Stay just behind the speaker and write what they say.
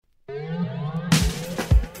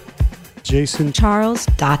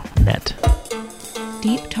JasonCharles.net.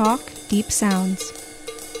 Deep talk, deep sounds.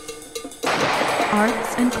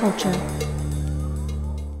 Arts and culture.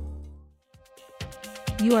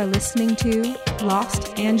 You are listening to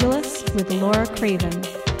Lost Angeles with Laura Craven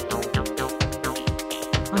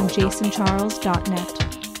on JasonCharles.net.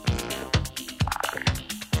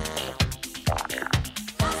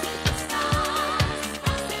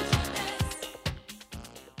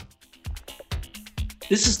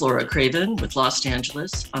 This is Laura Craven with Lost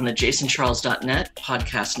Angeles on the JasonCharles.net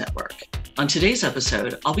podcast network. On today's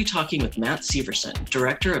episode, I'll be talking with Matt Severson,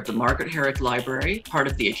 director of the Margaret Herrick Library, part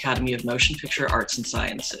of the Academy of Motion Picture Arts and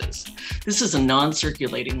Sciences. This is a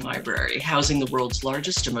non-circulating library housing the world's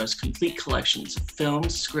largest and most complete collections of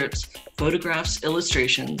films, scripts, photographs,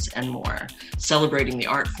 illustrations, and more, celebrating the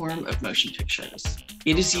art form of motion pictures.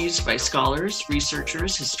 It is used by scholars,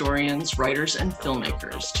 researchers, historians, writers, and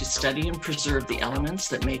filmmakers to study and preserve the elements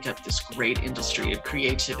that make up this great industry of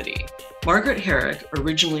creativity. Margaret Herrick,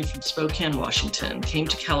 originally from Spokane, Washington, came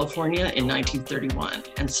to California in 1931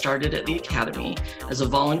 and started at the Academy as a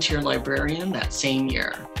volunteer librarian that same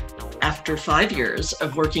year. After 5 years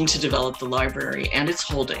of working to develop the library and its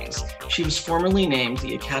holdings, she was formally named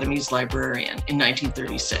the Academy's librarian in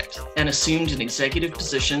 1936 and assumed an executive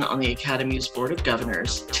position on the Academy's Board of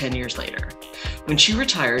Governors 10 years later. When she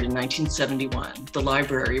retired in 1971, the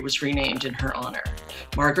library was renamed in her honor.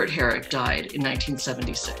 Margaret Herrick died in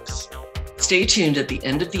 1976. Stay tuned at the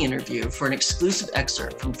end of the interview for an exclusive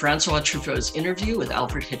excerpt from Francois Truffaut's interview with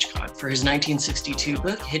Alfred Hitchcock for his 1962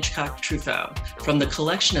 book, Hitchcock-Truffaut, from the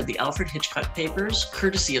collection of the Alfred Hitchcock Papers,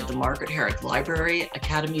 courtesy of the Margaret Herrick Library,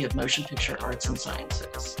 Academy of Motion Picture Arts and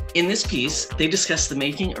Sciences. In this piece, they discuss the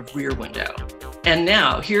making of Rear Window. And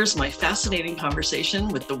now, here's my fascinating conversation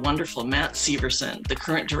with the wonderful Matt Severson, the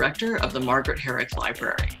current director of the Margaret Herrick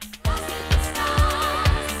Library.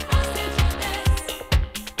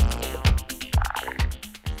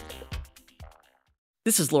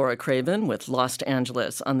 This is Laura Craven with Lost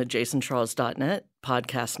Angeles on the JasonCharles.net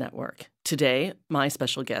podcast network. Today, my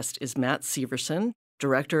special guest is Matt Severson,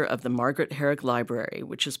 director of the Margaret Herrick Library,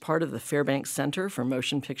 which is part of the Fairbanks Center for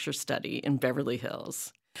Motion Picture Study in Beverly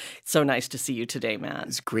Hills. It's so nice to see you today, Matt.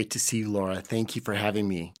 It's great to see you, Laura. Thank you for having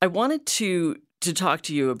me. I wanted to talk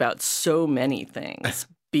to you about so many things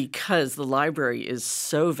because the library is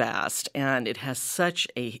so vast and it has such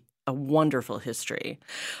a wonderful history.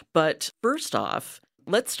 But first off,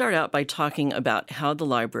 let's start out by talking about how the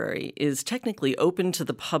library is technically open to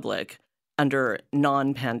the public under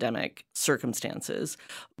non-pandemic circumstances,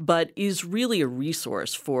 but is really a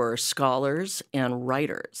resource for scholars and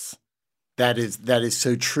writers. That is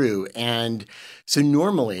so true. And so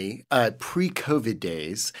normally, pre-COVID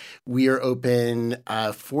days, we are open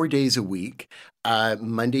 4 days a week,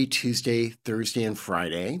 Monday, Tuesday, Thursday, and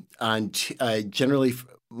Friday. On generally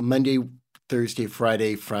Monday, Thursday,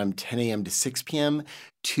 Friday from 10 a.m. to 6 p.m.,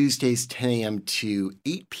 Tuesdays 10 a.m. to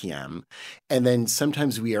 8 p.m. And then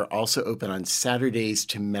sometimes we are also open on Saturdays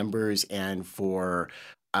to members and for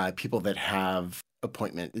people that have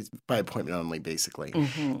by appointment only, basically.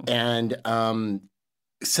 Mm-hmm. And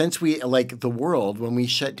since we, like the world, when we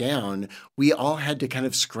shut down, we all had to kind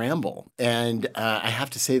of scramble. And I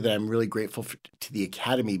have to say that I'm really grateful to the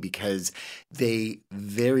Academy because they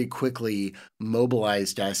very quickly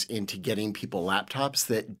mobilized us into getting people laptops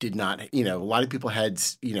that did not, a lot of people had,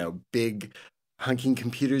 big hunking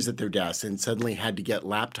computers at their desks and suddenly had to get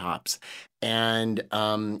laptops. And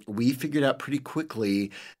we figured out pretty quickly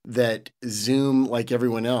that Zoom, like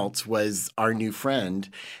everyone else, was our new friend.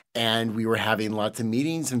 And we were having lots of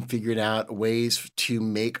meetings and figured out ways to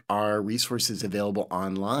make our resources available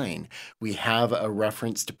online. We have a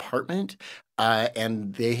reference department,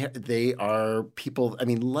 and they are people,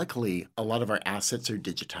 luckily, a lot of our assets are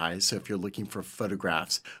digitized. So if you're looking for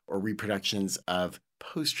photographs or reproductions of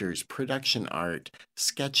posters, production art,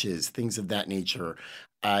 sketches, things of that nature,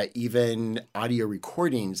 even audio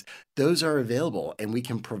recordings, those are available and we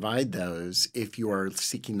can provide those if you are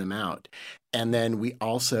seeking them out. And then we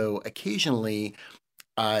also occasionally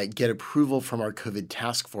get approval from our COVID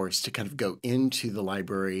task force to kind of go into the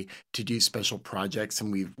library to do special projects.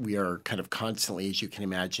 And we are kind of constantly, as you can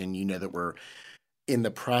imagine, that we're in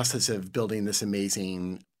the process of building this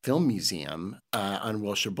amazing film museum on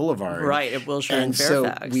Wilshire Boulevard. Right, at Wilshire and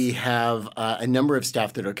Fairfax. So we have a number of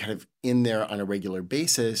staff that are kind of in there on a regular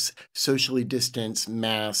basis, socially distanced,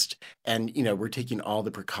 masked, and, we're taking all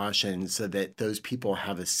the precautions so that those people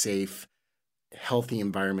have a safe, healthy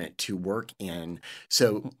environment to work in.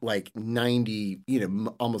 So like 90,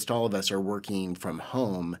 almost all of us are working from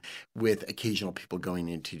home with occasional people going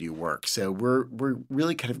in to do work. So we're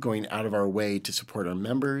really kind of going out of our way to support our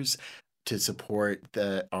members, to support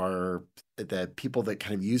the people that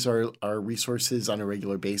kind of use our resources on a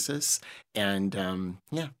regular basis. And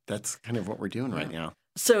that's kind of what we're doing right now.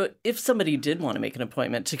 So if somebody did want to make an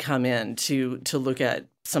appointment to come in to look at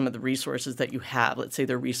some of the resources that you have, let's say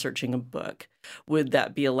they're researching a book, would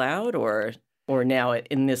that be allowed, or now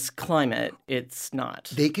in this climate, it's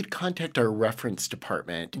not? They could contact our reference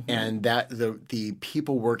department, and that the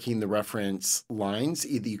people working the reference lines,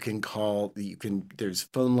 either you can call, there's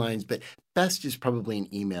phone lines, but best is probably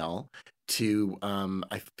an email to,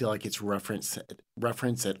 I feel like it's reference at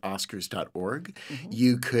oscars.org.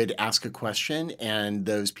 You could ask a question, and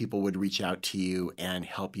those people would reach out to you and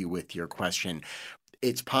help you with your question.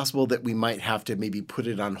 It's possible that we might have to maybe put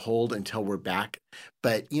it on hold until we're back.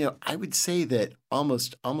 But, I would say that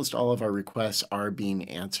almost all of our requests are being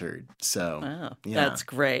answered. So, wow, that's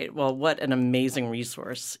great. Well, what an amazing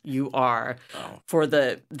resource you are for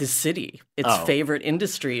the city. Its favorite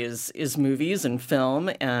industry is movies and film,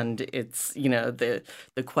 and it's, the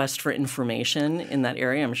quest for information in that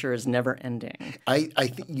area, I'm sure, is never ending. I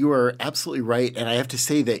think you are absolutely right. And I have to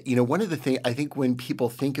say that, one of the things, I think when people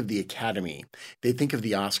think of the Academy, they think of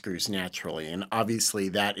the Oscars naturally. And obviously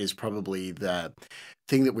that is probably the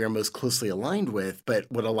thing that we are most closely aligned with. But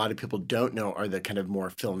what a lot of people don't know are the kind of more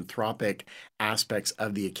philanthropic aspects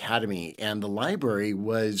of the Academy. And the library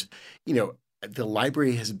was, the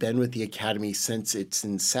library has been with the Academy since its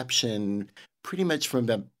inception, pretty much from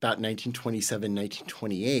about 1927,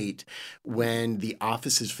 1928, when the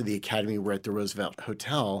offices for the Academy were at the Roosevelt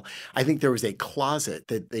Hotel. I think there was a closet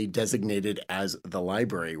that they designated as the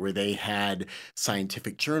library, where they had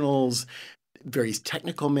scientific journals, various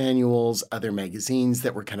technical manuals, other magazines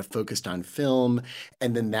that were kind of focused on film,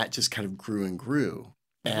 and then that just kind of grew and grew.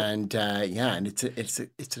 And and it's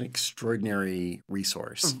an extraordinary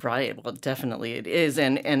resource. Right. Well, definitely it is.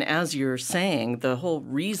 And as you're saying, the whole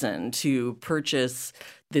reason to purchase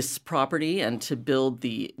this property and to build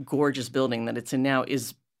the gorgeous building that it's in now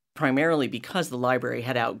is primarily because the library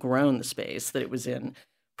had outgrown the space that it was in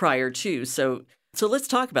prior to. So let's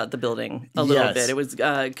talk about the building a little bit. It was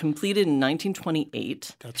completed in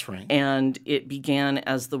 1928. That's right. And it began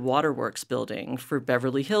as the Waterworks building for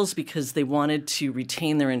Beverly Hills because they wanted to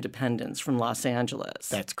retain their independence from Los Angeles.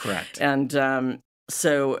 That's correct. And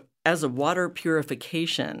so as a water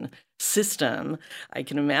purification system, I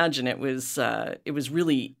can imagine it was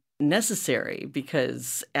really necessary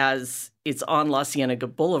because as it's on La Cienega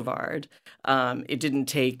Boulevard, it didn't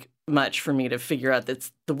take much for me to figure out that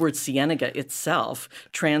the word Cienega itself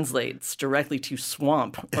translates directly to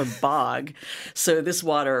swamp or bog. So this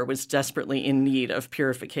water was desperately in need of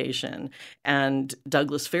purification. And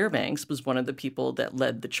Douglas Fairbanks was one of the people that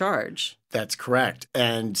led the charge. That's correct.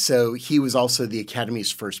 And so he was also the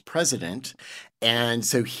Academy's first president. And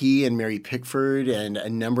so he and Mary Pickford and a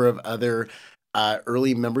number of other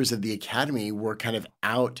early members of the Academy were kind of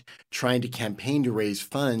out trying to campaign to raise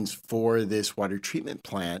funds for this water treatment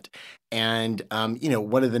plant. And,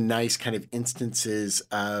 one of the nice kind of instances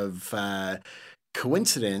of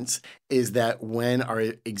coincidence is that when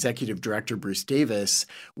our executive director, Bruce Davis,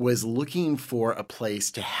 was looking for a place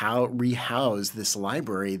to rehouse this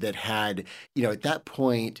library that had, at that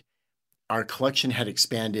point, our collection had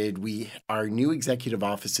expanded. Our new executive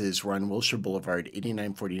offices were on Wilshire Boulevard,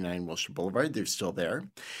 8949 Wilshire Boulevard. They're still there.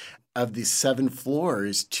 Of the 7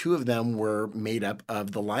 floors, 2 of them were made up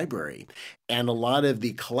of the library. And a lot of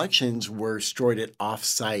the collections were stored at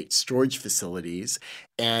off-site storage facilities.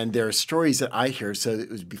 And there are stories that I hear, so it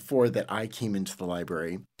was before that I came into the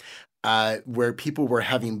library, where people were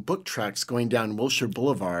having book trucks going down Wilshire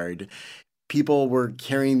Boulevard. People were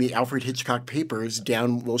carrying the Alfred Hitchcock papers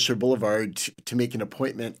down Wilshire Boulevard to make an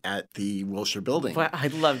appointment at the Wilshire building. Well, I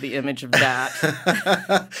love the image of that.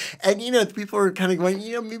 And, people were kind of going,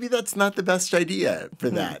 maybe that's not the best idea for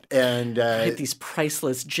that. And these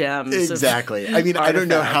priceless gems. Exactly. I mean, I don't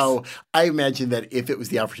know how. I imagine that if it was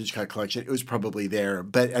the Alfred Hitchcock collection, it was probably there.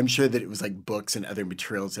 But I'm sure that it was like books and other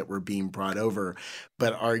materials that were being brought over.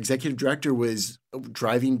 But our executive director was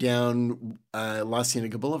driving down La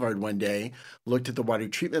Cienega Boulevard one day, looked at the water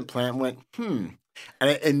treatment plant, and went,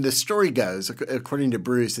 And the story goes, according to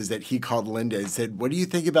Bruce, is that he called Linda and said, "What do you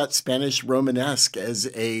think about Spanish Romanesque as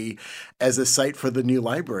a site for the new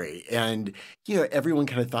library?" And, everyone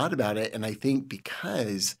kind of thought about it. And I think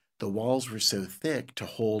because the walls were so thick to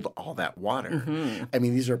hold all that water. Mm-hmm. I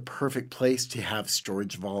mean, these are a perfect place to have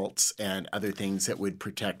storage vaults and other things that would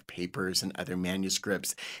protect papers and other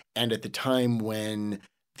manuscripts. And at the time when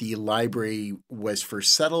the library was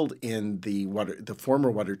first settled in the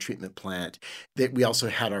former water treatment plant, that we also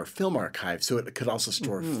had our film archive, so it could also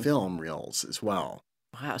store film reels as well.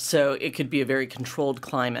 Wow. So it could be a very controlled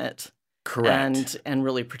climate Correct. and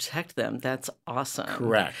really protect them. That's awesome.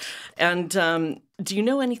 Correct. And do you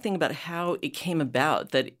know anything about how it came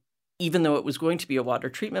about that even though it was going to be a water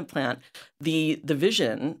treatment plant, the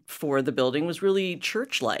vision for the building was really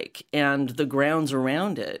church-like and the grounds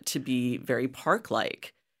around it to be very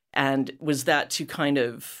park-like? And was that to kind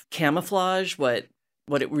of camouflage what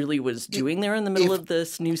it really was doing there in the middle of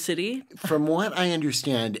this new city? From what I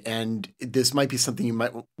understand, and this might be something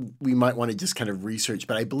we might want to just kind of research,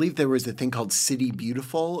 but I believe there was a thing called City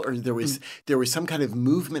Beautiful, or there was some kind of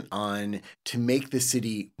movement on to make the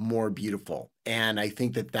city more beautiful. And I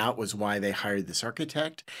think that was why they hired this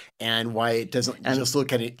architect and why it doesn't just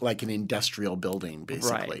look at it like an industrial building,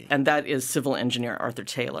 basically. Right. And that is civil engineer Arthur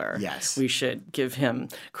Taylor. Yes. We should give him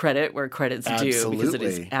credit where credit's due because it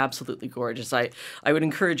is absolutely gorgeous. I would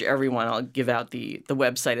encourage everyone, I'll give out the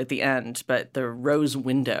website at the end, but the rose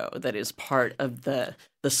window that is part of the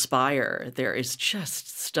spire there is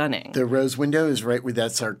just stunning. The rose window is right where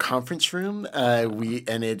that's our conference room.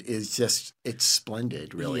 And it is it's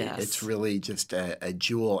splendid, really. Yes. It's really just a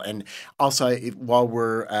jewel. And also, while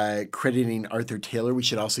we're crediting Arthur Taylor, we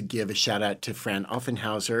should also give a shout out to Fran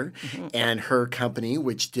Offenhauser and her company,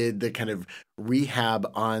 which did the kind of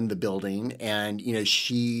rehab on the building. And,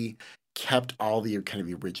 she kept all the kind of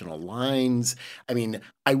the original lines. I mean,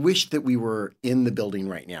 I wish that we were in the building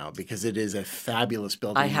right now because it is a fabulous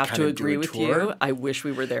building. I have to agree with you. I wish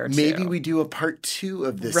we were there too. Maybe we do a part 2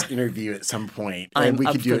 of this interview at some point, and we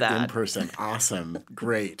could do it in person. Awesome.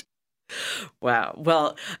 Great. Wow.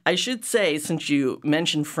 Well, I should say, since you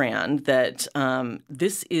mentioned Fran, that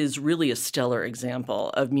this is really a stellar example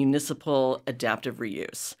of municipal adaptive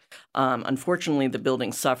reuse. Unfortunately, the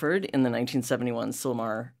building suffered in the 1971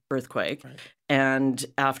 Sylmar earthquake. Right. And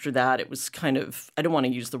after that, it was kind of, I don't want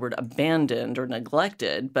to use the word abandoned or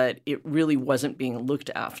neglected, but it really wasn't being looked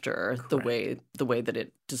after the way that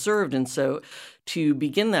it deserved. And so to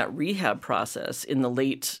begin that rehab process in the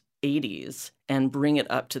late 80s and bring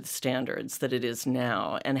it up to the standards that it is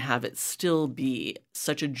now and have it still be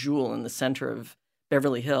such a jewel in the center of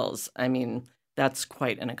Beverly Hills, I mean, that's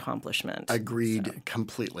quite an accomplishment. Agreed.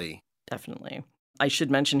 Completely. Definitely. I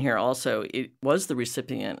should mention here also, it was the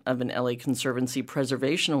recipient of an LA Conservancy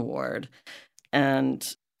Preservation Award.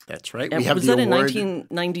 And that's right. We have was that in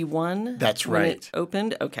 1991? That's when right. It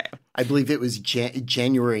opened? Okay. I believe it was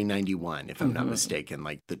January 91, if I'm not mistaken,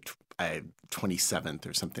 like the 27th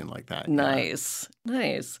or something like that. Nice. Yeah.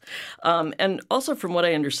 Nice. And also from what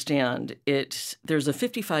I understand, there's a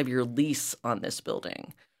 55-year lease on this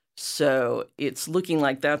building. So it's looking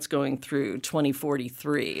like that's going through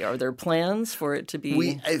 2043. Are there plans for it to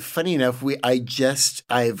be? Funny enough,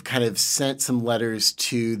 I've kind of sent some letters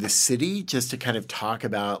to the city just to kind of talk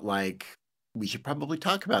about we should probably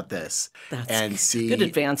talk about this and see. Good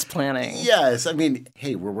advanced planning. Yes. I mean,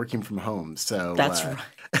 hey, we're working from home, so. That's right.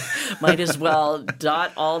 Might as well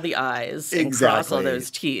dot all the I's and cross all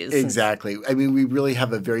those T's. Exactly. I mean, we really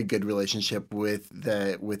have a very good relationship with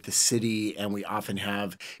the city, and we often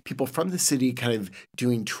have people from the city kind of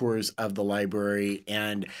doing tours of the library.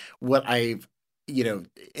 And what I've,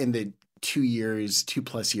 in the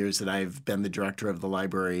 2+ years that I've been the director of the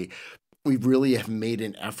library, we really have made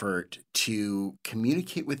an effort to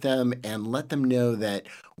communicate with them and let them know that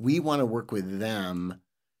we want to work with them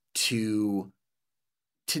to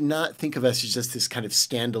not think of us as just this kind of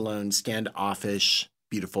standalone, standoffish,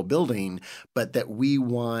 beautiful building, but that we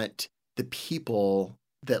want the people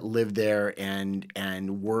that live there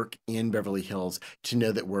and work in Beverly Hills to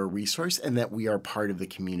know that we're a resource and that we are part of the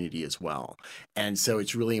community as well. And so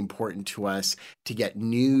it's really important to us to get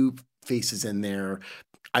new faces in there.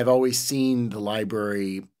 I've always seen the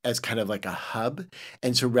library as kind of like a hub.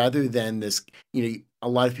 And so rather than this, a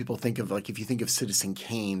lot of people think of if you think of Citizen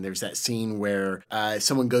Kane, there's that scene where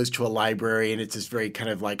someone goes to a library and it's this very kind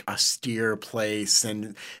of austere place,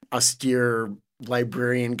 and austere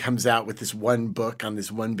librarian comes out with this one book on this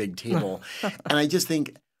one big table. And I just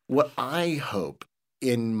think what I hope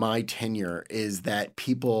in my tenure is that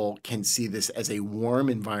people can see this as a warm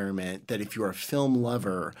environment, that if you're a film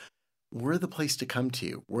lover, we're the place to come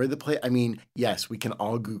to. We're the place. I mean, yes, we can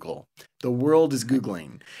all Google. The world is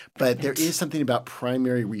Googling. But there is something about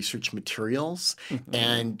primary research materials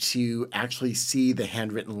and to actually see the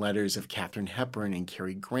handwritten letters of Katharine Hepburn and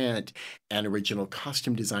Cary Grant and original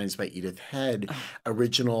costume designs by Edith Head,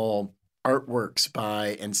 original artworks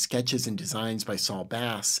and sketches and designs by Saul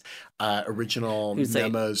Bass, original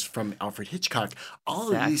memos from Alfred Hitchcock.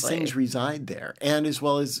 All of these things reside there, and as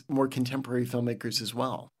well as more contemporary filmmakers as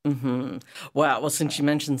well. Mm-hmm. Wow. Well, since you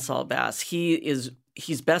mentioned Saul Bass, he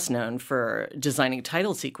he's best known for designing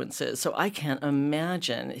title sequences. So I can't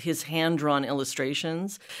imagine his hand-drawn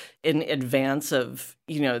illustrations in advance of,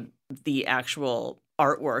 the actual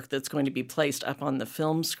artwork that's going to be placed up on the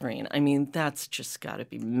film screen. I mean, that's just got to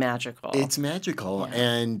be magical. It's magical. Yeah.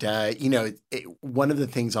 And, one of the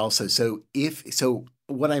things also, so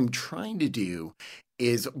what I'm trying to do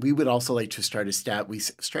is we would also like to we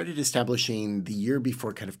started establishing the year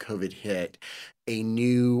before kind of COVID hit, a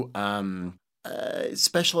new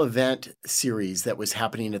special event series that was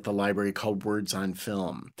happening at the library called Words on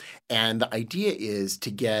Film. And the idea is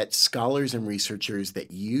to get scholars and researchers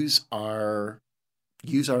that use our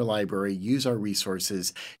library, use our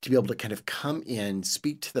resources to be able to kind of come in,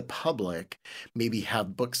 speak to the public, maybe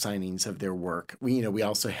have book signings of their work. We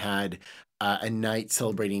also had a night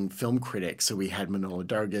celebrating film critics. So we had Manohla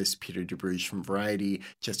Dargis, Peter DeBruge from Variety,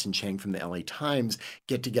 Justin Chang from the LA Times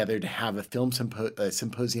get together to have a film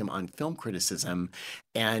symposium on film criticism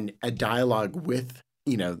and a dialogue with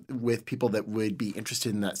people that would be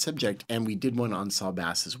interested in that subject. And we did one on Saul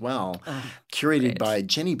Bass as well, curated by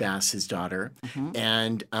Jenny Bass, his daughter.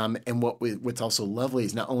 Mm-hmm. And what's also lovely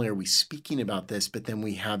is not only are we speaking about this, but then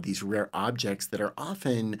we have these rare objects that are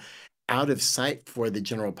often out of sight for the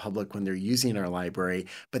general public when they're using our library,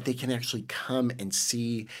 but they can actually come and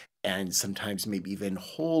see and sometimes maybe even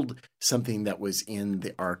hold something that was in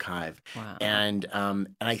the archive. Wow. And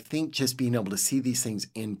I think just being able to see these things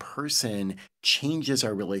in person changes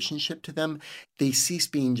our relationship to them. They cease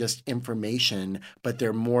being just information, but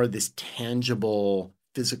they're more this tangible,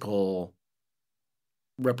 physical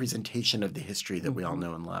representation of the history that we all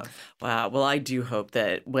know and love. Wow. Well, I do hope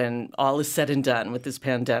that when all is said and done with this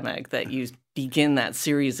pandemic, that you begin that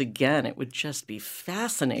series again. It would just be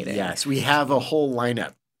fascinating. Yes, we have a whole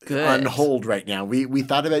lineup on hold right now. We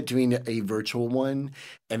thought about doing a virtual one,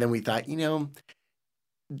 and then we thought,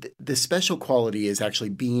 the special quality is actually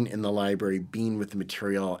being in the library, being with the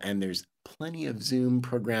material, and there's plenty of Zoom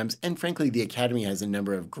programs. And frankly, the Academy has a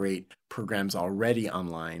number of great programs already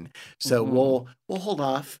online. So we'll hold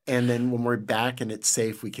off, and then when we're back and it's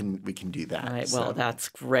safe, we can do that. All right. Well, that's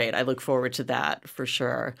great. I look forward to that for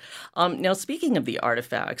sure. Now, speaking of the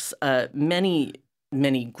artifacts, many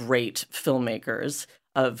great filmmakers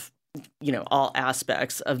of all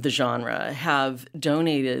aspects of the genre have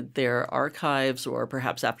donated their archives, or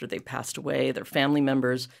perhaps after they passed away, their family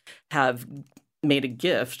members have made a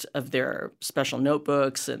gift of their special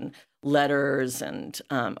notebooks and letters and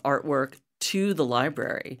artwork to the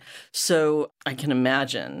library. So I can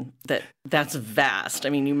imagine that that's vast. I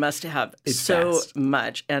mean, you must have vast.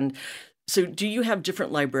 Much. And so do you have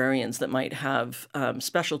different librarians that might have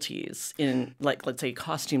specialties in, like, let's say,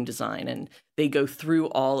 costume design, and they go through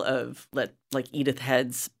all of, like Edith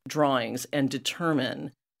Head's drawings and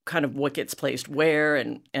determine kind of what gets placed where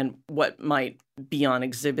and what might be on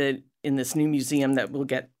exhibit in this new museum that we'll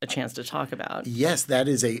get a chance to talk about? Yes, that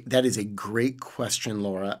is a great question,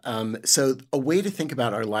 Laura. So a way to think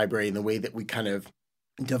about our library and the way that we kind of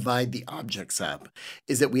divide the objects up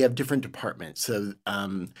is that we have different departments. So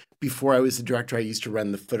before I was the director, I used to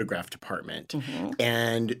run the photograph department, mm-hmm.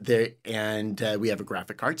 and we have a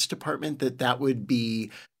graphic arts department that would be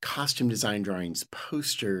costume design drawings,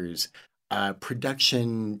 posters,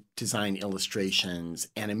 production design illustrations,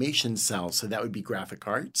 animation cells. So that would be graphic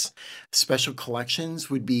arts. Special collections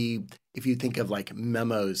would be, if you think of like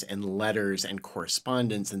memos and letters and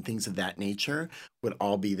correspondence and things of that nature, would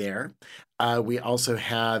all be there. We also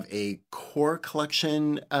have a core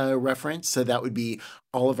collection reference. So that would be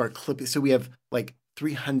all of our clippings. So we have like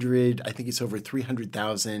 300, I think it's over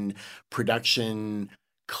 300,000 production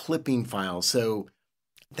clipping files. So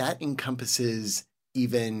that encompasses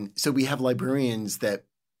so we have librarians that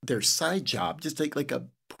their side job, just like a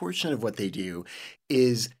portion of what they do,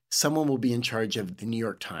 is someone will be in charge of the New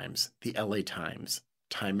York Times, the LA Times,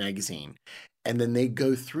 Time Magazine. And then they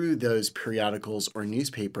go through those periodicals or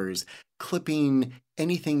newspapers, clipping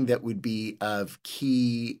anything that would be of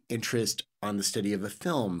key interest on the study of a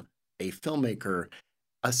film, a filmmaker,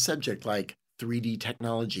 a subject like 3D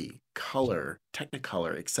technology, color,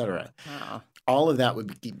 Technicolor, etc. Wow. All of that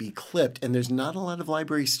would be clipped, and there's not a lot of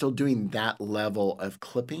libraries still doing that level of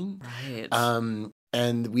clipping. Right.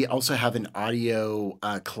 And we also have an audio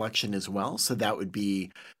collection as well. So that would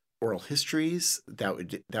be oral histories. That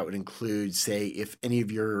would include, say, if any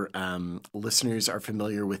of your listeners are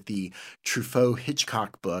familiar with the Truffaut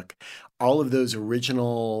Hitchcock book, all of those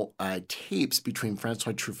original tapes between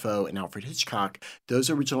Francois Truffaut and Alfred Hitchcock, those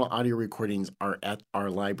original audio recordings are at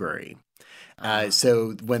our library.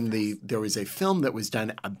 So when there was a film that was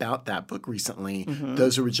done about that book recently, mm-hmm.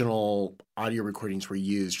 those original audio recordings were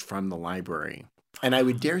used from the library. And I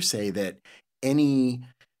would dare say that most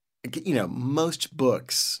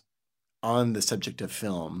books on the subject of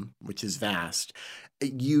film, which is vast,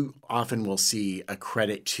 you often will see a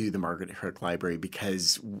credit to the Margaret Herrick Library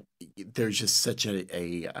because there's just such an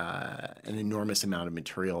enormous amount of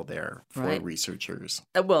material there for researchers.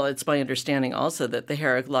 Well, it's my understanding also that the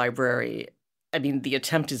Herrick Library, I mean, the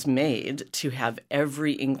attempt is made to have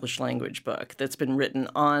every English language book that's been written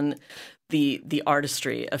on the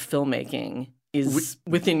artistry of filmmaking is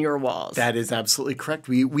within your walls. That is absolutely correct.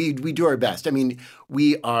 We do our best. I mean,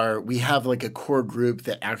 we have like a core group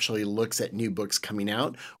that actually looks at new books coming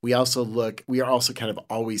out. We are also kind of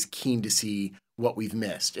always keen to see what we've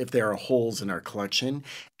missed, if there are holes in our collection.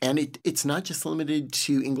 And it's not just limited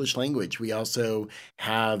to English language. We also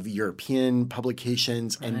have European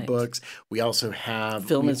publications and books. We also have...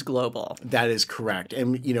 Film is global. That is correct.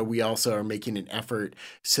 And, we also are making an effort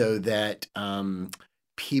so that...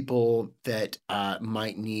 people that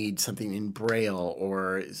might need something in Braille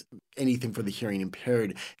or anything for the hearing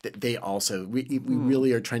impaired, that they also, we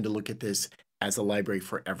really are trying to look at this as a library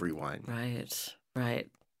for everyone. Right.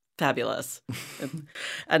 Fabulous.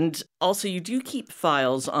 And also you do keep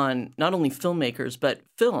files on not only filmmakers, but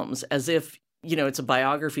films as if, it's a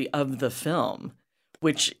biography of the film,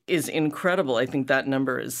 which is incredible. I think that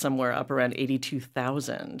number is somewhere up around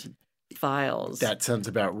 82,000. files. That sounds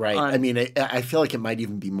about right. I mean, I feel like it might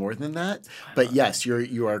even be more than that. But yes,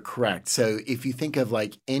 you are correct. So if you think of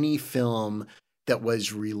like any film that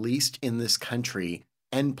was released in this country,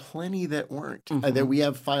 and plenty that weren't, that we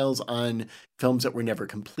have files on films that were never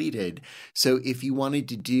completed. So if you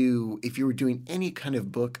were doing any kind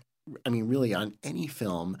of book, I mean, really on any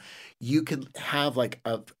film, you could have like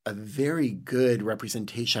a very good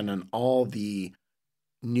representation on all the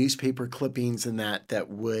newspaper clippings and that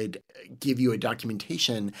would give you a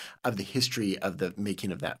documentation of the history of the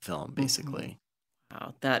making of that film, basically.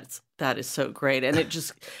 Wow, that is so great. And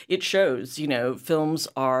it shows, films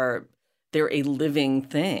they're a living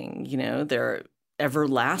thing, they're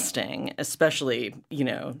everlasting, especially,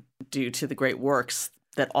 due to the great works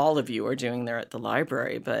that all of you are doing there at the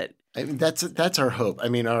library. But I mean, that's our hope. I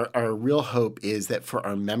mean, our real hope is that for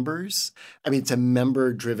our members, I mean, it's a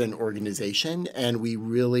member-driven organization, and we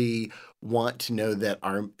really want to know that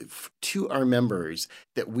to our members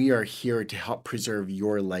that we are here to help preserve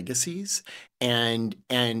your legacies. And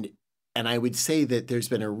I would say that there's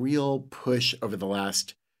been a real push over the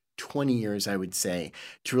last 20 years, I would say,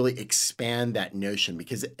 to really expand that notion.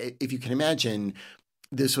 Because if you can imagine,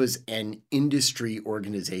 this was an industry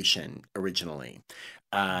organization originally,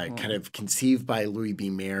 kind of conceived by Louis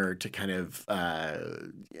B. Mayer to kind of,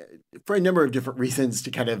 for a number of different reasons,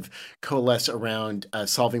 to kind of coalesce around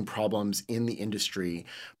solving problems in the industry.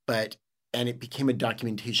 And it became a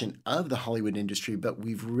documentation of the Hollywood industry, but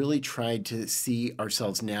we've really tried to see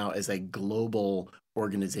ourselves now as a global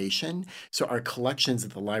organization. So our collections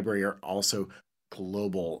at the library are also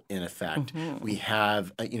global in effect. We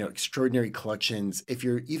have, extraordinary collections. If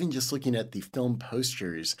you're even just looking at the film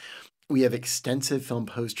posters, we have extensive film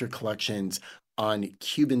poster collections on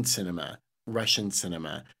Cuban cinema, Russian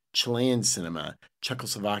cinema, Chilean cinema,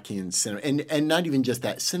 Czechoslovakian cinema, and not even just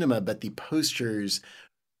that cinema, but the posters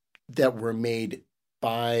that were made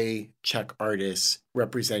by Czech artists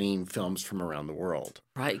representing films from around the world.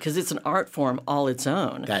 Right, because it's an art form all its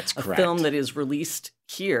own. That's correct. A film that is released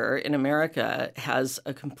here in America has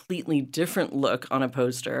a completely different look on a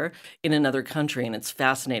poster in another country, and it's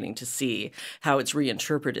fascinating to see how it's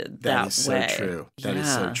reinterpreted that way. That is so true. That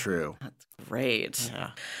is so true. That's great.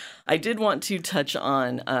 Yeah. I did want to touch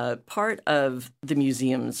on part of the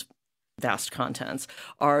museum's vast contents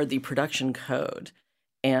are the production code.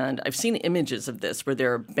 And I've seen images of this where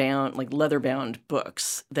they're bound, like leather-bound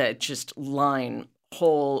books that just line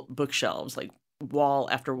whole bookshelves, like wall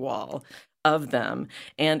after wall of them.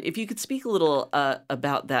 And if you could speak a little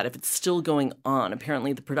about that, if it's still going on.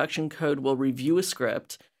 Apparently the production code will review a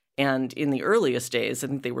script. And in the earliest days, I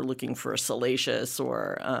think they were looking for salacious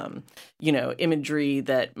or, imagery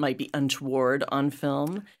that might be untoward on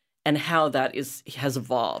film. And how that has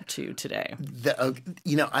evolved to today.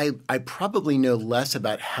 I probably know less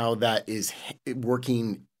about how that is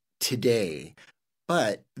working today,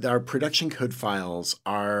 but our production code files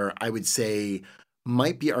are, I would say,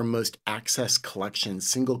 might be our most accessed collection,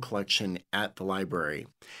 single collection at the library.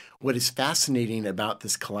 What is fascinating about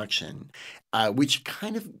this collection, which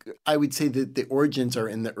kind of, I would say that the origins are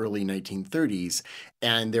in the early 1930s,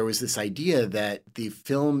 and there was this idea that the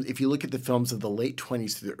film, if you look at the films of the late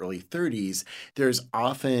 20s to the early 30s, there's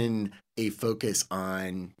often a focus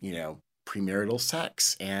on, premarital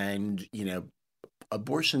sex and,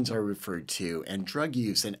 abortions are referred to and drug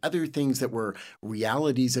use and other things that were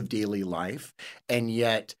realities of daily life. And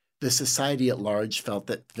yet the society at large felt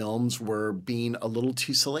that films were being a little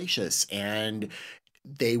too salacious, and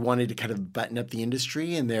they wanted to kind of button up the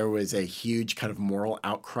industry, and there was a huge kind of moral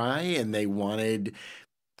outcry, and they wanted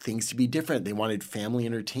things to be different. They wanted family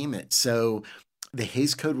entertainment. So the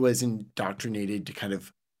Hays Code was indoctrinated to kind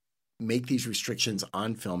of make these restrictions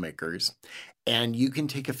on filmmakers. And you can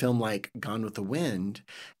take a film like Gone with the Wind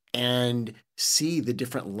and see the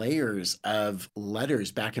different layers of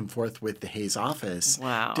letters back and forth with the Hays office.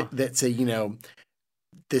 Wow. That say,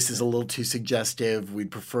 this is a little too suggestive.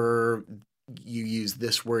 We'd prefer you use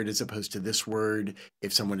this word as opposed to this word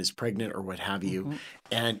if someone is pregnant or what have you. Mm-hmm.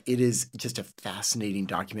 And it is just a fascinating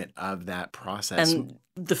document of that process. And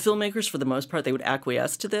the filmmakers, for the most part, they would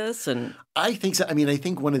acquiesce to this? And I think so. I mean, I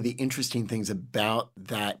think one of the interesting things about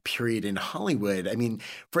that period in Hollywood, I mean,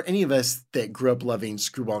 for any of us that grew up loving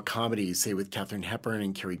screwball comedies, say with Katharine Hepburn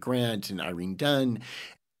and Cary Grant and Irene Dunne,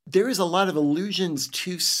 there is a lot of allusions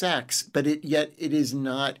to sex, but yet it is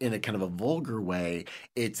not in a kind of a vulgar way.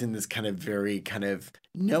 It's in this kind of very kind of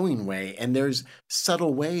knowing way. And there's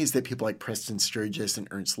subtle ways that people like Preston Sturges and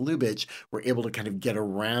Ernst Lubitsch were able to kind of get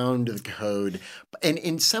around the code. And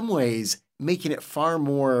in some ways, making it far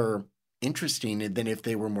more interesting than if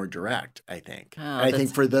they were more direct, I think. Oh, and I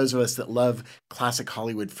think for those of us that love classic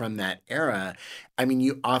Hollywood from that era, I mean,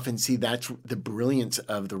 you often see that's the brilliance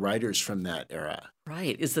of the writers from that era.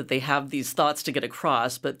 Right, is that they have these thoughts to get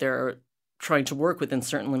across, but they're trying to work within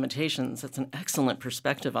certain limitations. That's an excellent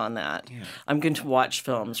perspective on that. Yeah. I'm going to watch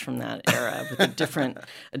films from that era with a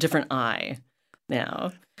different eye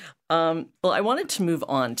now. Well, I wanted to move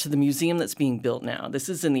on to the museum that's being built now. This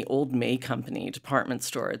is in the Old May Company department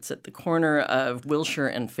store. It's at the corner of Wilshire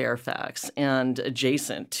and Fairfax and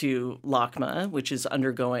adjacent to LACMA, which is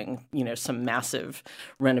undergoing, some massive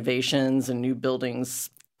renovations and new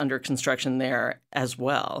buildings under construction there as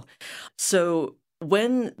well. So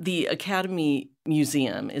when the Academy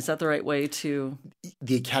Museum, is that the right way to?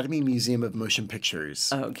 The Academy Museum of Motion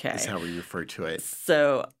Pictures is how we refer to it.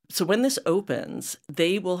 So when this opens,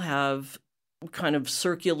 they will have kind of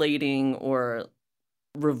circulating or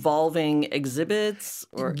revolving exhibits?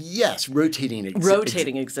 Or yes, rotating exhibits.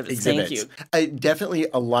 Rotating exhibits. Thank you. Definitely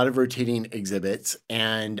a lot of rotating exhibits.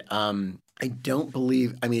 And I don't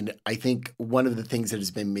believe, I think one of the things that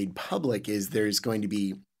has been made public is there's going to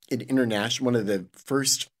be an international, one of the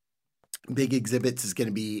first big exhibits is going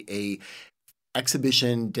to be a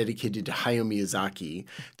exhibition dedicated to Hayao Miyazaki,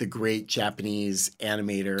 the great Japanese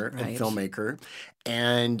animator and filmmaker.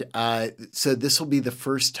 And so this will be the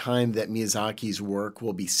first time that Miyazaki's work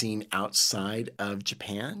will be seen outside of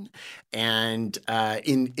Japan. And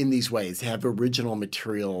in these ways, they have original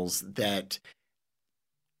materials that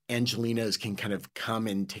Angelinos can kind of come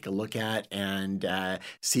and take a look at and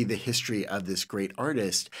see the history of this great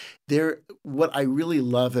artist. What I really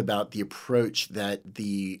love about the approach that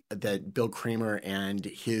Bill Kramer and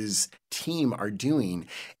his team are doing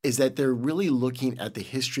is that they're really looking at the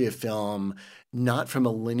history of film not from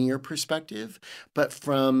a linear perspective, but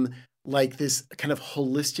from like this kind of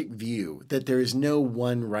holistic view that there is no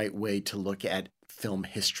one right way to look at film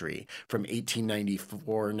history from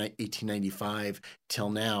 1894, 1895 till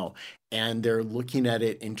now. And they're looking at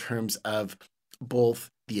it in terms of both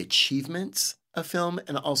the achievements of film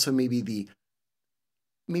and also maybe the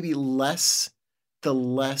less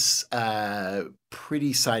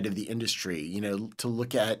pretty side of the industry, to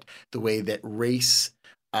look at the way that race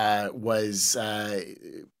was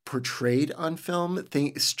portrayed on film,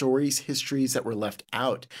 stories, histories that were left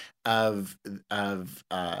out of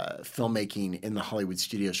filmmaking in the Hollywood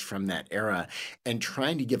studios from that era, and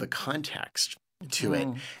trying to give a context to it.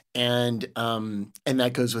 And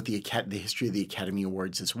that goes with the history of the Academy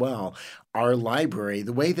Awards as well. Our library,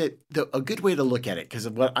 a good way to look at it, because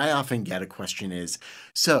what I often get a question is,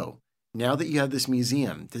 so now that you have this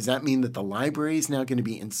museum, does that mean that the library is now going to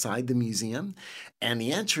be inside the museum? And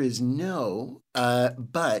the answer is no.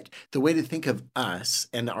 But the way to think of us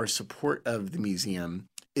and our support of the museum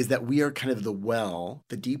is that we are kind of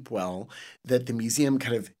the deep well, that the museum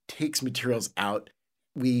kind of takes materials out.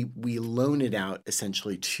 We loan it out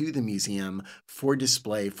essentially to the museum for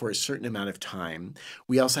display for a certain amount of time.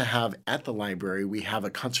 We also have at the library, we have a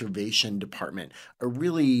conservation department, a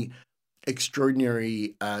really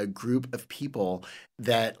extraordinary group of people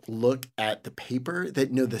that look at the paper,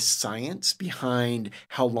 that know the science behind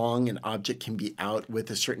how long an object can be out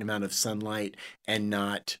with a certain amount of sunlight and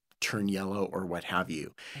not turn yellow or what have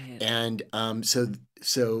you. Right. And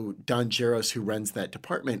so Don Jaros, who runs that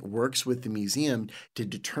department, works with the museum to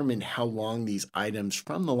determine how long these items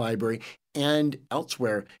from the library and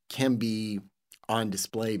elsewhere can be on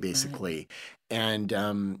display, basically. Right.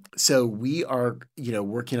 And so we are,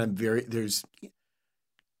 working on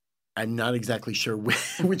I'm not exactly sure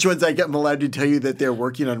which ones I'm allowed to tell you that they're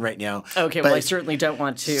working on right now. Okay, well, I certainly don't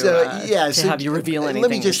want to have you reveal anything. Let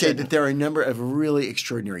me just say that there are a number of really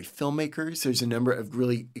extraordinary filmmakers. There's a number of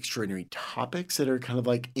really extraordinary topics that are kind of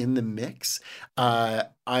like in the mix.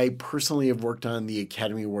 I personally have worked on the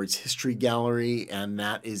Academy Awards History Gallery, and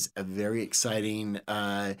that is a very exciting,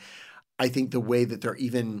 I think the way that they're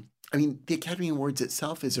even... the Academy Awards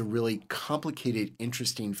itself is a really complicated,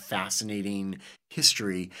 interesting, fascinating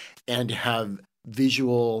history, and to have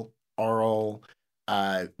visual, oral,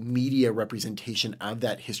 media representation of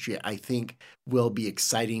that history, I think will be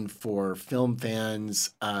exciting for film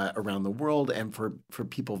fans around the world and for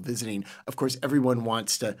people visiting. Of course, everyone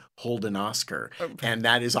wants to hold an Oscar, and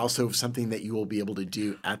that is also something that you will be able to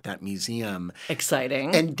do at that museum.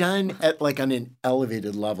 Exciting. And done at on an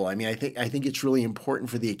elevated level. I think it's really important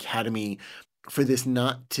for the Academy for this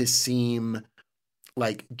not to seem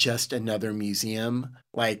like just another museum.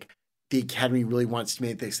 The Academy really wants to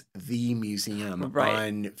make this the museum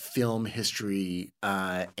on film history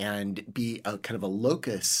and be a kind of a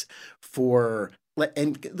locus for,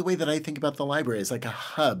 and the way that I think about the library is like a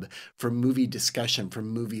hub for movie discussion, for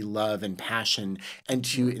movie love and passion, and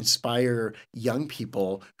to inspire young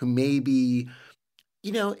people who may be,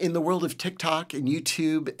 in the world of TikTok and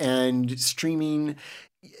YouTube and streaming,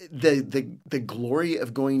 the glory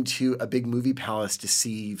of going to a big movie palace to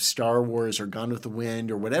see Star Wars or Gone with the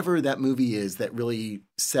Wind or whatever that movie is that really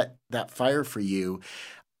set that fire for you.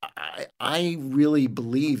 I really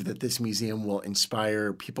believe that this museum will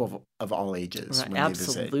inspire people of all ages when they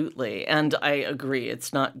visit. Absolutely. And I agree.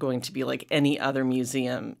 It's not going to be like any other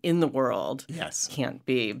museum in the world. Yes. Can't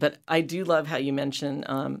be. But I do love how you mentioned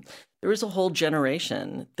there is a whole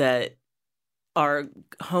generation that are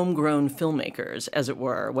homegrown filmmakers, as it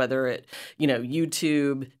were, whether it,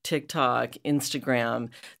 YouTube, TikTok, Instagram.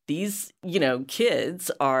 These, kids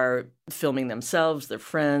are filming themselves, their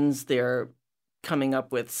friends, they're coming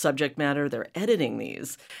up with subject matter, they're editing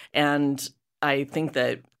these. And I think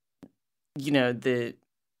that, the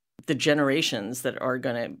generations that are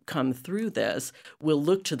going to come through this will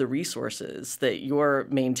look to the resources that you're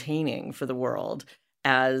maintaining for the world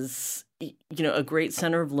as, a great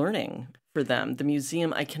center of learning for them. The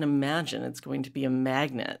museum, I can imagine it's going to be a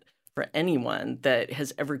magnet for anyone that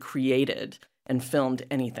has ever created and filmed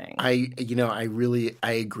anything. I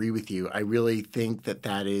agree with you. I really think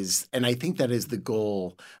that is, and I think that is the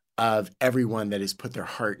goal of everyone that has put their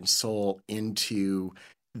heart and soul into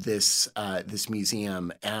this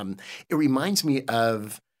museum. It reminds me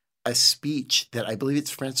of a speech that I believe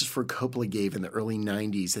it's Francis Ford Coppola gave in the early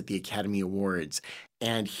 90s at the Academy Awards.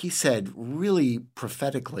 And he said really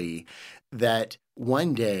prophetically that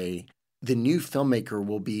one day the new filmmaker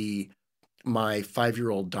will be my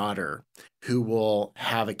 5-year-old daughter, who will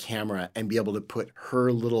have a camera and be able to put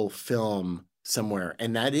her little film somewhere.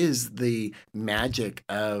 And that is the magic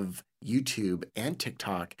of YouTube and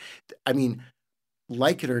TikTok.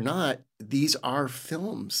 Like it or not, these are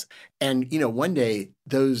films. And, one day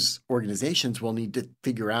those organizations will need to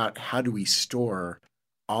figure out, how do we store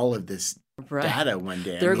all of this data one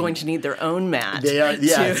day? They're going to need their own mat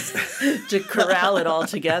to corral it all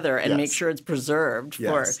together and make sure it's preserved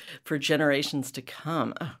for generations to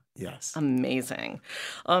come. Oh, yes. Amazing.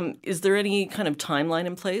 Is there any kind of timeline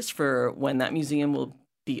in place for when that museum will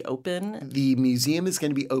be open? The museum is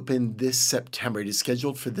going to be open this September. It is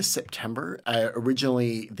scheduled for this September.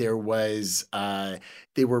 Originally, they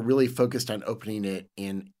were really focused on opening it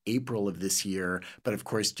in April of this year. But of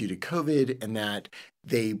course, due to COVID and that,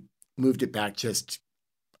 they moved it back just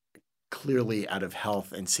clearly out of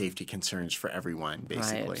health and safety concerns for everyone,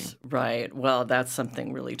 basically. Right. Well, that's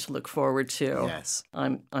something really to look forward to. Yes.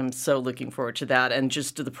 I'm so looking forward to that, and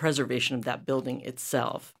just to the preservation of that building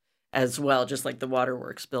itself as well, just like the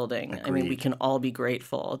Waterworks building. Agreed. We can all be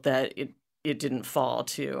grateful that it didn't fall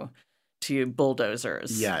to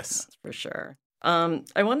bulldozers. Yes. That's for sure.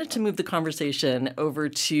 I wanted to move the conversation over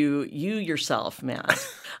to you yourself, Matt.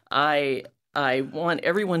 I want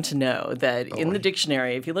everyone to know that in the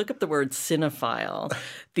dictionary, if you look up the word cinephile,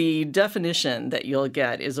 the definition that you'll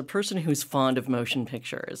get is a person who's fond of motion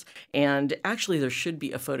pictures. And actually, there should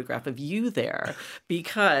be a photograph of you there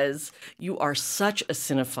because you are such a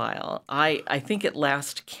cinephile. I think at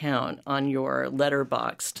last count on your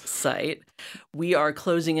Letterboxd website, we are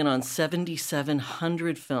closing in on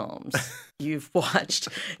 7,700 films you've watched.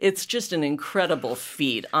 It's just an incredible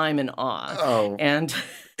feat. I'm in awe. Oh, and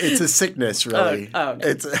it's a sickness, really. No.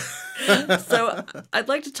 It's So I'd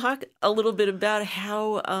like to talk a little bit about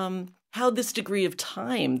how this degree of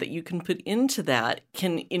time that you can put into that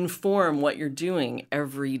can inform what you're doing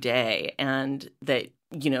every day, and that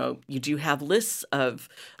you do have lists of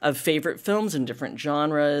favorite films in different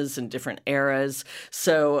genres and different eras.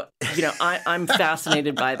 So, I'm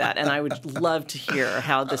fascinated by that, and I would love to hear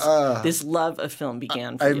how this love of film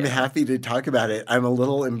began for you. I'm happy to talk about it. I'm a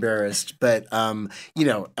little embarrassed, but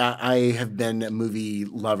I have been a movie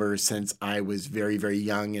lover since I was very, very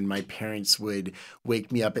young, and my parents would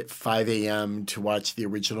wake me up at 5 a.m. to watch the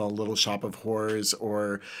original Little Shop of Horrors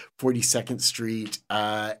or 42nd Street.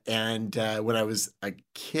 And when I was a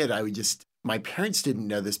kid, my parents didn't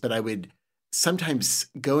know this, but I would sometimes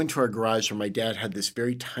go into our garage where my dad had this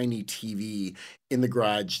very tiny TV in the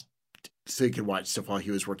garage so he could watch stuff while he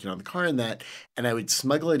was working on the car and that. And I would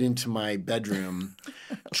smuggle it into my bedroom,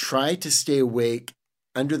 try to stay awake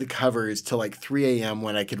under the covers till like 3 a.m.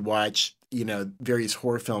 when I could watch, various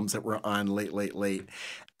horror films that were on late.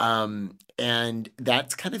 And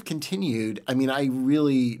that's kind of continued. I mean, I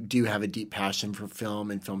really do have a deep passion for film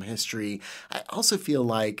and film history. I also feel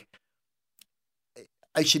like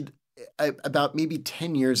about maybe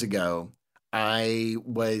 10 years ago, I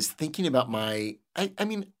was thinking about I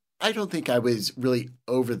don't think I was really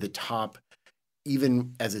over the top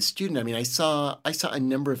even as a student. I mean, I saw a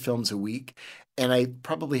number of films a week, and I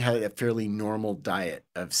probably had a fairly normal diet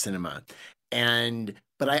of cinema.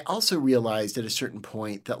 But I also realized at a certain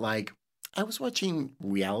point that I was watching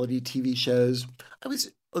reality TV shows. I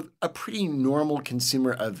was a pretty normal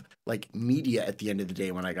consumer of media at the end of the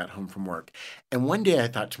day when I got home from work. And one day I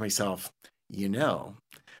thought to myself,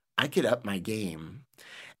 I could up my game.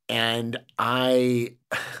 And I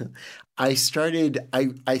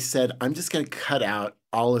said, I'm just going to cut out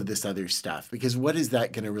all of this other stuff, because what is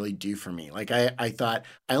that going to really do for me? I thought,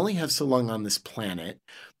 I only have so long on this planet.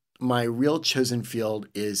 My real chosen field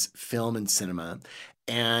is film and cinema.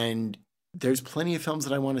 And there's plenty of films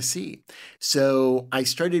that I want to see. So I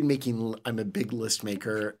started I'm a big list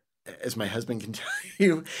maker, as my husband can tell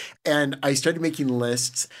you. And I started making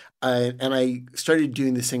lists, and I started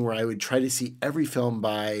doing this thing where I would try to see every film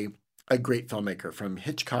by a great filmmaker, from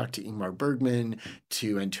Hitchcock to Ingmar Bergman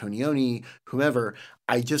to Antonioni, whomever.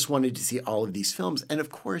 I just wanted to see all of these films. And of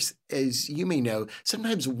course, as you may know,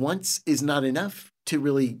 sometimes once is not enough to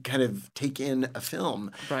really kind of take in a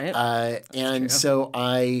film. Right. So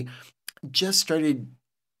I just started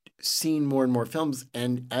seeing more and more films.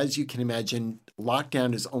 And as you can imagine,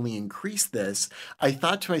 lockdown has only increased this. I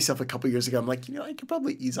thought to myself a couple of years ago, I'm like, I could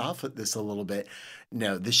probably ease off at this a little bit.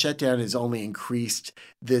 No, the shutdown has only increased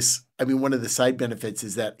this. I mean, one of the side benefits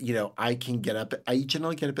is that, I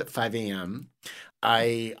generally get up at 5 a.m.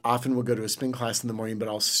 I often will go to a spin class in the morning, but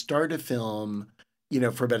I'll start a film,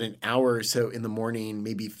 for about an hour or so in the morning,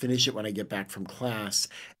 maybe finish it when I get back from class,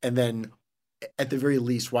 and then at the very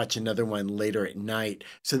least watch another one later at night,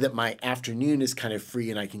 so that my afternoon is kind of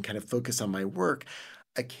free and I can kind of focus on my work.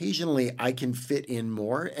 Occasionally I can fit in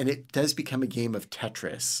more, and it does become a game of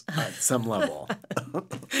Tetris at some level.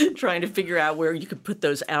 Trying to figure out where you could put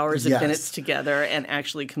those hours and minutes together and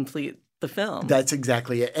actually complete the film. That's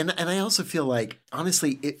exactly it. And I also feel like,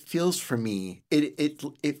 honestly, it feels for me,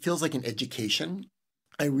 it feels like an education.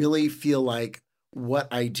 I really feel like what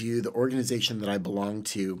I do, the organization that I belong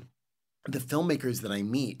to, the filmmakers that I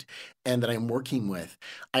meet and that I'm working with,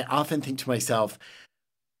 I often think to myself,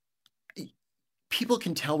 people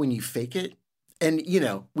can tell when you fake it. And,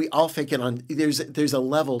 we all fake it on, there's a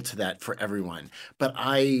level to that for everyone. But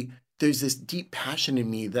there's this deep passion in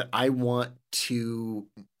me that I want to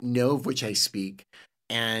know of which I speak.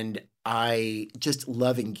 And I just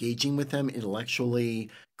love engaging with them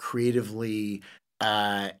intellectually, creatively,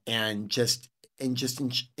 and just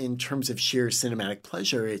in terms of sheer cinematic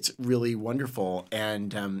pleasure, it's really wonderful.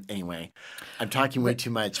 And anyway, I'm talking way too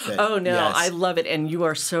much. But oh no, yes. I love it, and you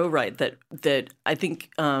are so right that I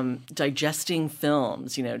think digesting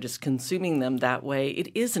films, just consuming them that way,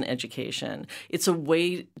 it is an education. It's a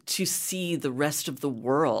way to see the rest of the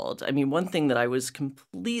world. I mean, one thing that I was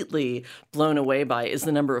completely blown away by is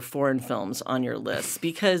the number of foreign films on your list,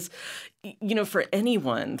 because for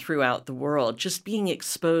anyone throughout the world, just being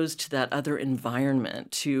exposed to that other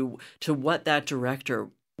environment, to what that director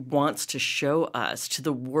wants to show us, to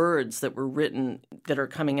the words that were written that are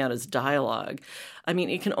coming out as dialogue. I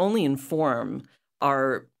mean, it can only inform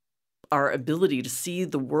our ability to see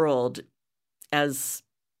the world as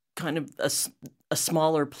kind of a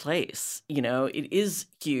smaller place. It is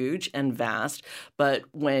huge and vast, but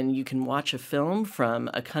when you can watch a film from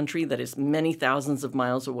a country that is many thousands of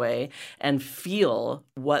miles away and feel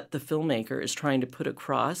what the filmmaker is trying to put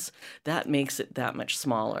across, that makes it that much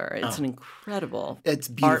smaller. It's an incredible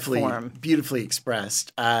art form. Beautifully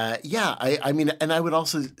expressed. I mean, and I would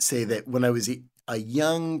also say that when I was a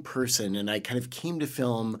young person and I kind of came to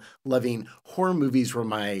film loving, horror movies were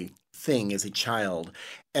my thing as a child.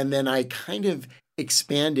 And then I kind of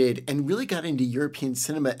expanded and really got into European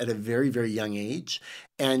cinema at a very, very young age.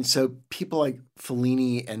 And so people like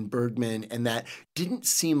Fellini and Bergman and that didn't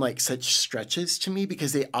seem like such stretches to me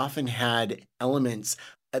because they often had elements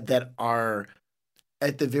that are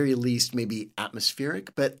at the very least maybe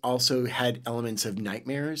atmospheric, but also had elements of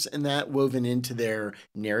nightmares and that woven into their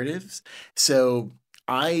narratives. So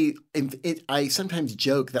I sometimes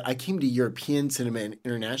joke that I came to European cinema and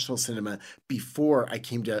international cinema before I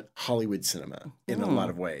came to Hollywood cinema in a lot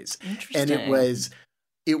of ways. And it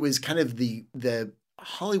was kind of the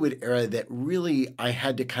Hollywood era that really I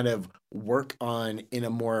had to kind of work on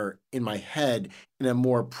in my head in a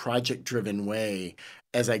more project-driven way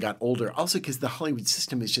as I got older. Also because the Hollywood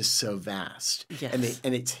system is just so vast. Yes.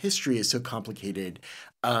 And its history is so complicated.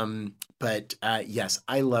 But yes,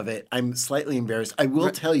 I love it. I'm slightly embarrassed. I will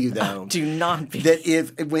tell you though, do not be. That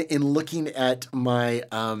in looking at my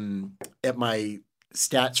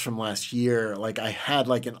stats from last year, like I had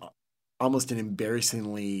like almost an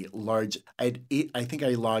embarrassingly large. I think I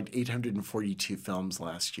logged 842 films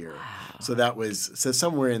last year. Wow. So that was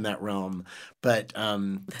somewhere in that realm. But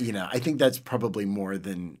I think that's probably more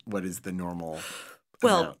than what is the normal.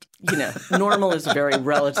 Well, normal is a very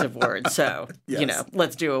relative word. So, yes.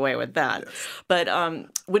 Let's do away with that. Yes. But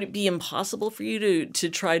would it be impossible for you to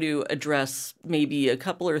try to address maybe a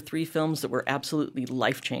couple or three films that were absolutely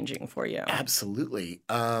life-changing for you? Absolutely.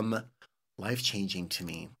 Life-changing to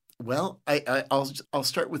me. Well, I'll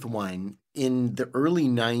start with one. In the early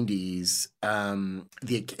 90s,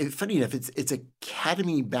 funny enough, it's an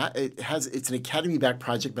Academy back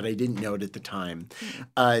project, but I didn't know it at the time.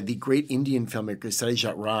 The great Indian filmmaker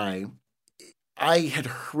Satyajit Ray. I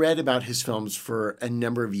had read about his films for a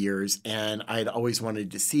number of years, and I'd always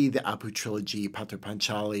wanted to see the Apu trilogy, Pather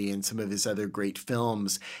Panchali, and some of his other great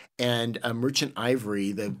films. And Merchant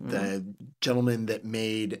Ivory, the gentleman that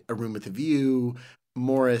made A Room with a View,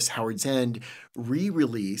 Morris, Howard's End,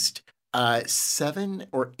 re-released 7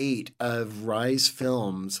 or 8 of Ray's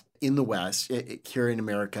films in the West, here in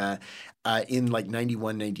America, in like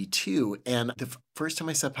 91, 92. And the first time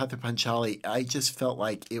I saw Pather Panchali, I just felt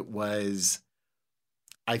like I was,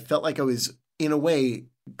 in a way,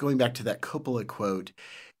 going back to that Coppola quote,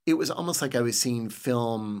 it was almost like I was seeing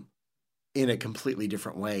film in a completely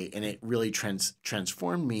different way, and it really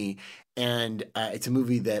transformed me. And it's a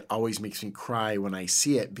movie that always makes me cry when I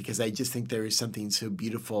see it because I just think there is something so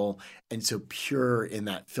beautiful and so pure in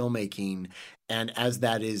that filmmaking. And as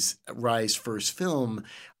that is Ray's first film,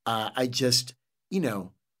 I just,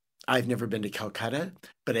 I've never been to Calcutta,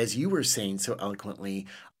 but as you were saying so eloquently,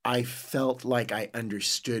 I felt like I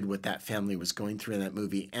understood what that family was going through in that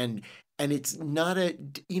movie. And it's not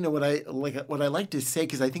what I like to say,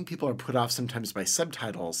 because I think people are put off sometimes by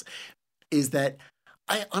subtitles, is that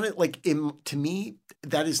to me,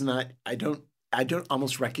 that is not, I don't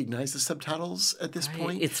almost recognize the subtitles at this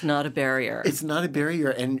point. It's not a barrier. It's not a barrier.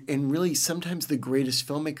 And really, sometimes the greatest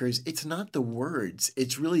filmmakers, it's not the words.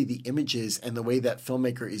 It's really the images and the way that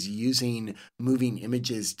filmmaker is using moving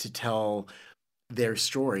images to tell their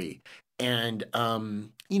story. And,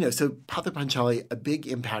 so Pather Panchali, a big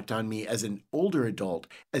impact on me as an older adult.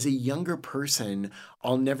 As a younger person,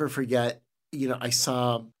 I'll never forget, I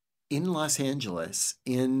saw in Los Angeles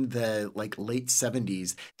in the late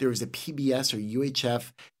 70s, there was a PBS or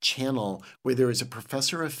UHF channel where there was a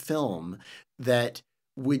professor of film that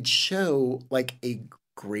would show a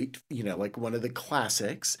great, one of the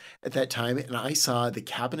classics at that time. And I saw The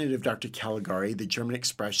Cabinet of Dr. Caligari, the German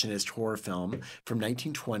expressionist horror film from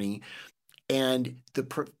 1920. And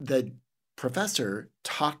the professor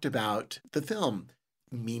talked about the film,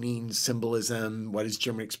 meaning, symbolism, what is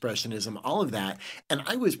German expressionism, all of that. And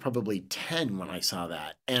I was probably 10 when I saw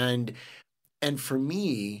that. And for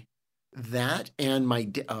me, that and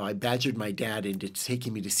I badgered my dad into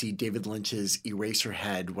taking me to see David Lynch's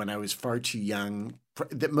Eraserhead when I was far too young.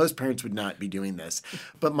 That most parents would not be doing this.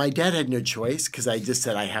 But my dad had no choice because I just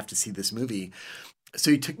said, I have to see this movie. So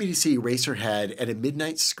he took me to see Eraserhead at a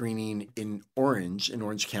midnight screening in Orange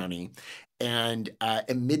County, and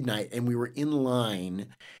at midnight, and we were in line,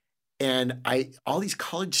 And all these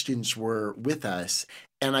college students were with us,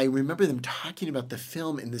 and I remember them talking about the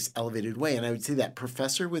film in this elevated way. And I would say that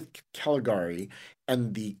professor with Caligari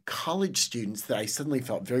and the college students that I suddenly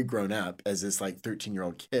felt very grown up as this like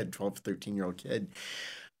 13-year-old kid, 12, 13-year-old kid.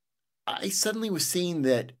 I suddenly was seeing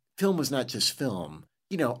that film was not just film.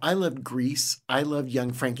 I loved Grease. I loved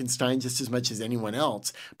Young Frankenstein just as much as anyone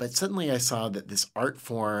else. But suddenly I saw that this art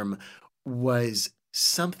form was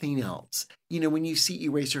something else. When you see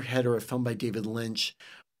Eraserhead or a film by David Lynch,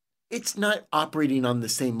 it's not operating on the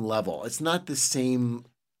same level. It's not the same.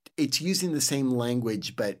 It's using the same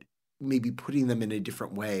language, but maybe putting them in a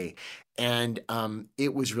different way. And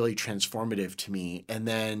it was really transformative to me. And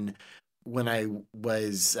then when I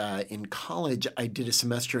was in college, I did a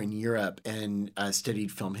semester in Europe and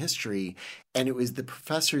studied film history. And it was the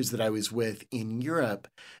professors that I was with in Europe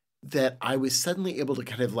that I was suddenly able to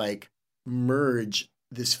kind of like merge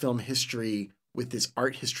this film history with this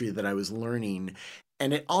art history that I was learning.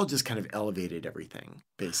 And it all just kind of elevated everything,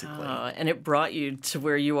 basically. And it brought you to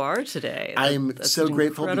where you are today. I'm so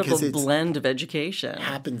grateful because it's blend of education.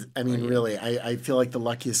 Happens. I mean, really, I feel like the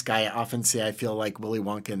luckiest guy. I often say I feel like Willy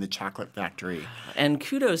Wonka in the Chocolate Factory. And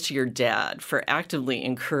kudos to your dad for actively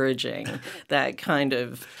encouraging that kind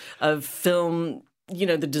of film.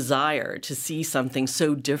 The desire to see something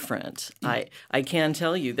so different. I can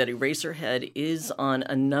tell you that Eraserhead is on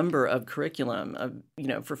a number of curriculum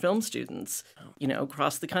for film students,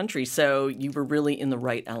 across the country. So you were really in the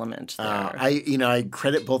right element there. I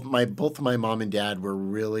credit both my mom and dad were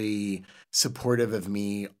really supportive of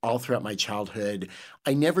me all throughout my childhood.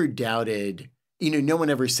 I never doubted. No one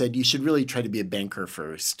ever said you should really try to be a banker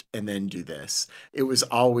first and then do this. It was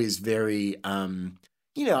always very.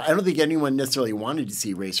 I don't think anyone necessarily wanted to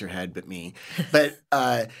see Eraserhead but me. But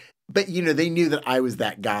they knew that I was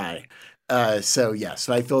that guy. So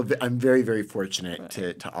I feel I'm very, very fortunate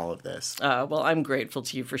to all of this. Well, I'm grateful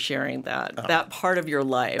to you for sharing that part of your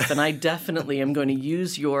life. And I definitely am going to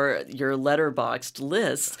use your letterboxed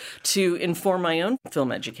list to inform my own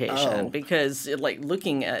film education because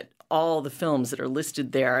looking at all the films that are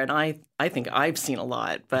listed there, and I think I've seen a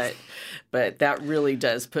lot, but that really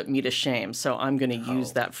does put me to shame. So I'm going to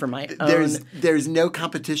use that for my own. There's no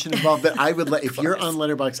competition involved, but I would if you're on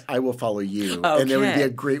Letterboxd, I will follow you, and there would be a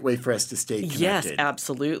great way for us to stay connected. Yes,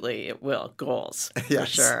 absolutely, it will. Goals for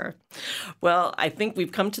sure. Well, I think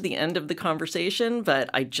we've come to the end of the conversation, but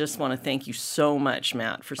I just want to thank you so much,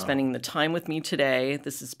 Matt, for spending the time with me today.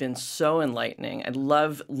 This has been so enlightening. I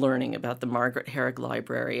love learning about the Margaret Herrick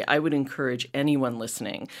Library. I would encourage anyone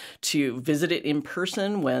listening to visit it in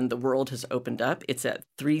person when the world has opened up. It's at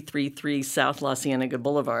 333 South La Cienega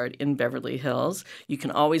Boulevard in Beverly Hills. You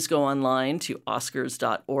can always go online to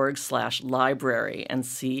oscars.org/library and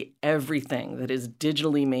see everything that is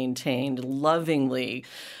digitally maintained, lovingly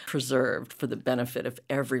preserved for the benefit of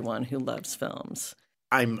everyone who loves films.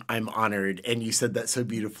 I'm honored, and you said that so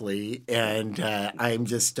beautifully. And I'm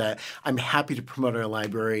happy to promote our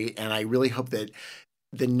library, and I really hope that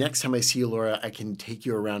the next time I see you, Laura, I can take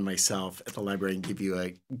you around myself at the library and give you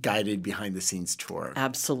a guided behind-the-scenes tour.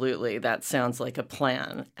 Absolutely. That sounds like a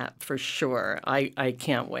plan, for sure. I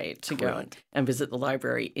can't wait to go and visit the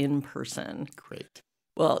library in person. Great.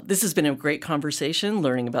 Well, this has been a great conversation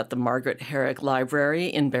learning about the Margaret Herrick Library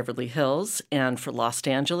in Beverly Hills. And for Los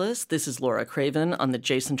Angeles, this is Laura Craven on the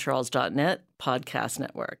JasonCharles.net podcast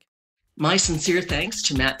network. My sincere thanks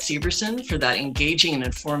to Matt Severson for that engaging and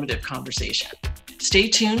informative conversation. Stay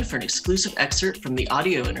tuned for an exclusive excerpt from the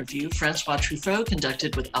audio interview Francois Truffaut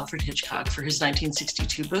conducted with Alfred Hitchcock for his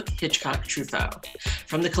 1962 book, Hitchcock Truffaut,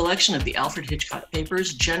 from the collection of the Alfred Hitchcock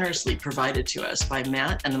papers generously provided to us by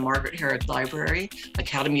Matt and the Margaret Herrick Library,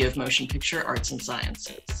 Academy of Motion Picture Arts and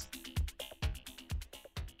Sciences.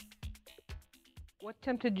 What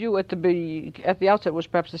tempted you at the outset was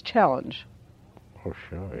perhaps this challenge? Oh,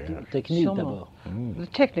 sure, yeah. Technique d'abord. The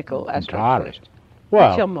technical aspect first.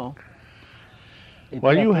 Well,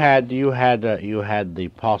 you had the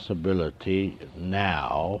possibility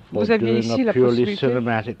now for doing a purely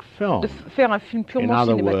cinematic film. In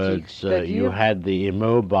other words, you had the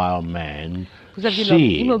immobile man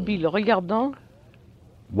seeing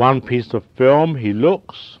one piece of film, he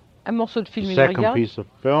looks. Un morceau de film, the second piece of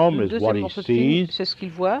film is what he sees, c'est ce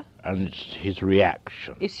qu'il voit, and it's his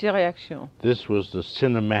reaction. Et ses réactions. This was the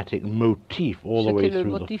cinematic motif all the way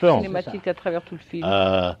through the film. À travers tout le film.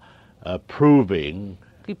 Proving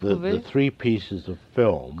that the three pieces of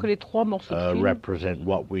film que les trois morceaux de film represent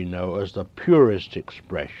what we know as the purest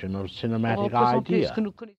expression of cinematic idea.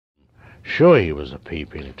 Sure, he was a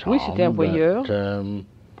peeping Tom, oui, c'était un voyeur. But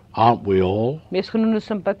aren't we all? Mais est-ce que nous ne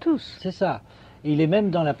sommes pas tous? C'est ça. Et il est même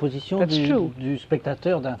dans la position du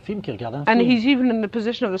spectateur d'un film qui regarde un and film. he's even in the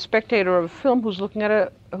position of the spectator of a film who's looking at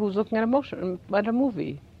a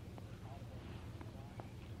movie.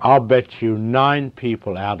 I'll bet you 9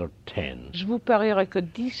 people out of 10. Je vous parierais que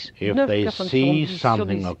 10, If 9 they personnes see sur 10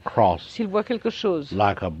 something across, s'ils voient quelque chose,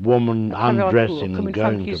 like a woman à travers la cour, undressing comme and une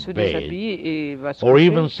femme going qui to se bed, déshabille et va se or coucher,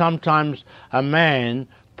 even sometimes a man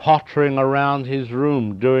pottering around his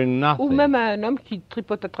room doing ou nothing, même un homme qui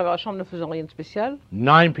tripote à travers la chambre ne faisant rien de spécial,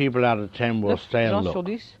 9 people out of 10 will 9 stay and gens sur look.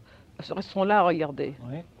 10 resteront là à regarder.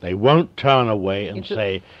 Ouais. They won't turn away and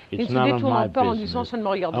say, Ils it's ne se none of my détourneront pas en disant business, ça ne me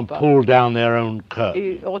regarde and pas pull down their own curtain.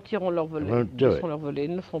 et retireront leur volet, won't do baisseront it. leur volet,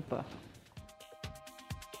 ils ne le feront pas.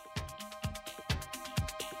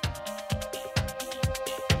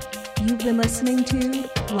 You've been listening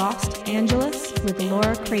to Lost Angeles with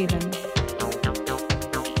Laura Craven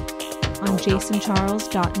on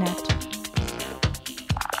jasoncharles.net.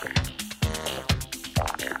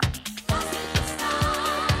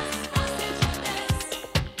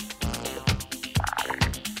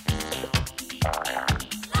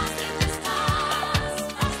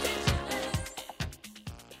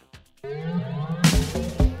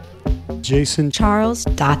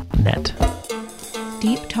 jasoncharles.net.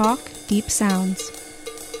 Deep talk, deep sounds.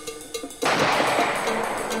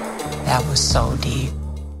 That was so deep.